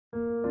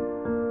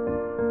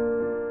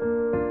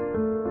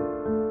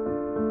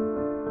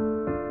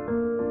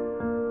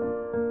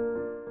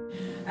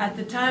At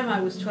the time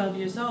I was 12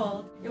 years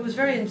old, it was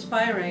very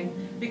inspiring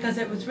because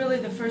it was really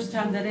the first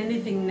time that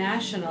anything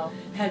national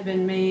had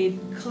been made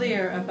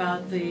clear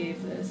about the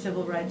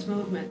civil rights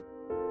movement.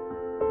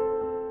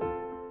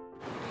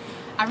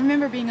 I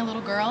remember being a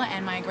little girl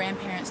and my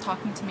grandparents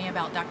talking to me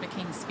about Dr.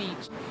 King's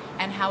speech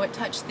and how it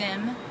touched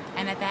them,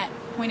 and at that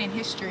point in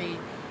history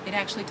it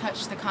actually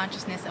touched the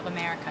consciousness of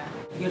America.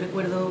 Yo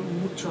recuerdo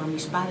mucho a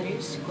mis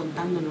padres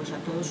contándonos a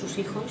todos sus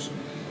hijos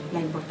la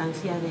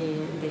importancia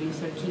de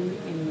Luther King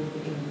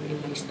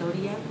en la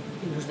historia,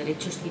 en los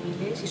derechos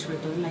civiles y sobre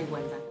todo en la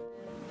igualdad.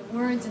 The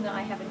words in the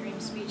I Have a Dream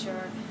speech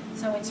are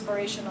so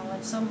inspirational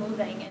and so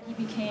moving, and he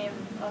became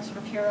a sort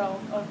of hero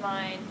of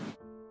mine.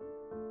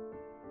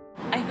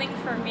 I think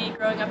for me,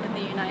 growing up in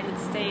the United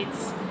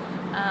States,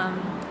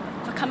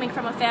 coming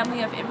from a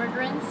family of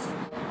immigrants,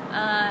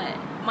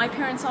 my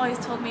parents always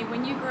told me,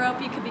 when you grow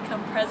up you could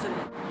become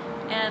president.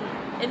 And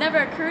it never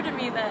occurred to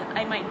me that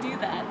I might do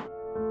that.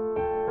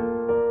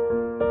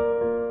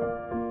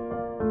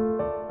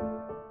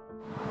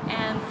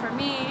 And for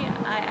me,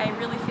 I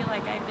really feel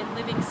like I've been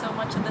living so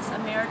much of this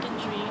American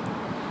dream.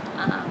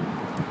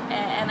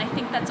 And I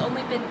think that's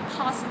only been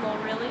possible,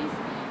 really,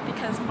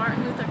 because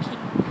Martin Luther King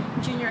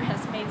Jr.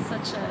 has made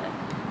such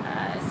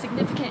a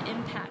significant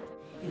impact.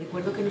 Y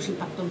recuerdo que nos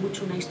impactó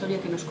mucho una historia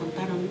que nos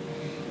contaron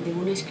de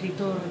un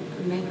escritor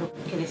negro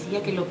que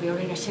decía que lo peor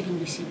era ser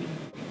invisible,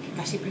 que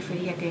casi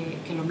prefería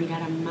que lo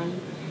miraran mal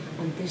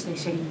antes de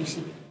ser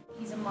invisible.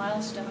 He's a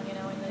milestone, you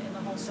know, in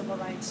the whole civil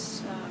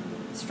rights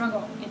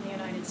struggle in the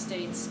United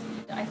States.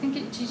 I think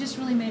he just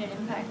really made an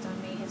impact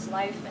on me, his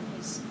life and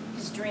his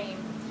dream,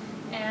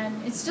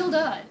 and it still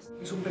does.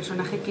 Es un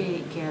personaje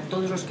que a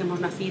todos los que hemos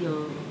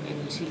nacido en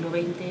el siglo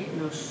XX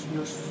nos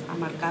ha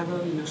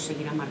marcado y nos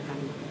seguirá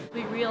marcando.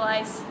 We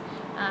realize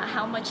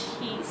how much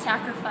he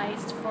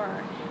sacrificed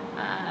for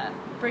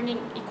bringing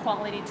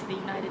equality to the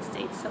United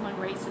States among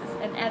races,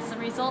 and as a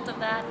result of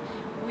that,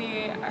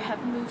 we have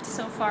moved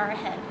so far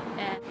ahead.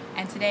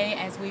 And today,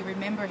 as we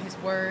remember his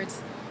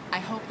words, I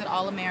hope that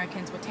all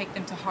Americans will take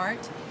them to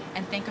heart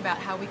and think about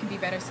how we can be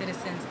better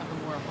citizens of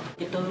the world.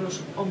 Que todos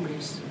los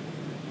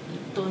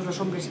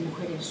hombres y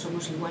mujeres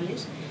somos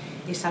iguales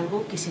es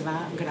algo que se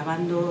va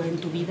grabando en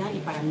tu vida, y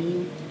para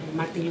mí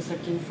Martin Luther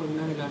King fue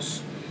uno de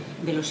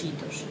los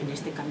hitos en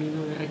este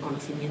camino de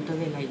reconocimiento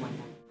de la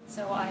igualdad.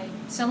 So I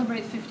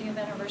celebrate the 50th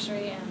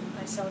anniversary and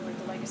I celebrate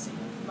the legacy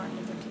of Martin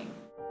Luther King.